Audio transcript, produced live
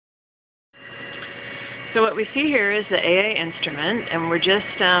So what we see here is the AA instrument, and we're just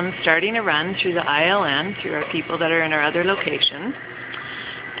starting a run through the ILN, through our people that are in our other location.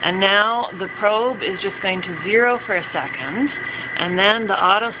 And now the probe is just going to zero for a second, and then the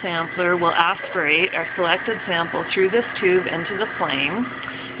auto sampler will aspirate our selected sample through this tube into the flame.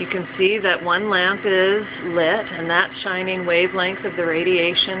 You can see that one lamp is lit, and that's shining wavelength of the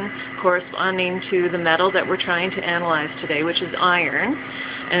radiation corresponding to the metal that we're trying to analyze today, which is iron.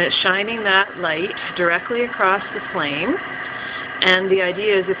 And it's shining that light directly across the flame. And the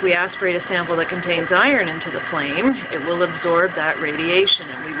idea is if we aspirate a sample that contains iron into the flame, it will absorb that radiation,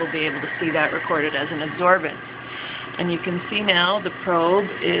 and we will be able to see that recorded as an absorbance. And you can see now the probe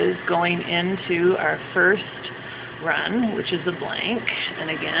is going into our first run, which is a blank, and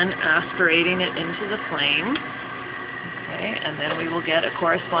again aspirating it into the flame. Okay, and then we will get a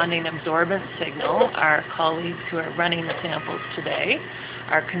corresponding absorbance signal. Our colleagues who are running the samples today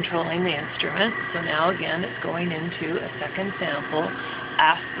are controlling the instrument. So now again it's going into a second sample,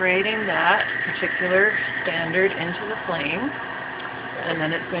 aspirating that particular standard into the flame, and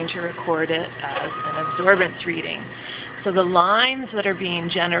then it's going to record it as an absorbance reading. So the lines that are being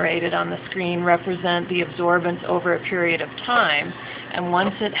generated on the screen represent the absorbance over a period of time, and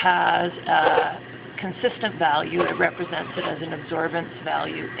once it has a consistent value, it represents it as an absorbance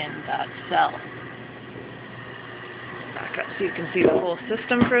value in that cell. Back up so you can see the whole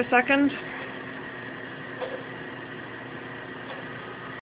system for a second.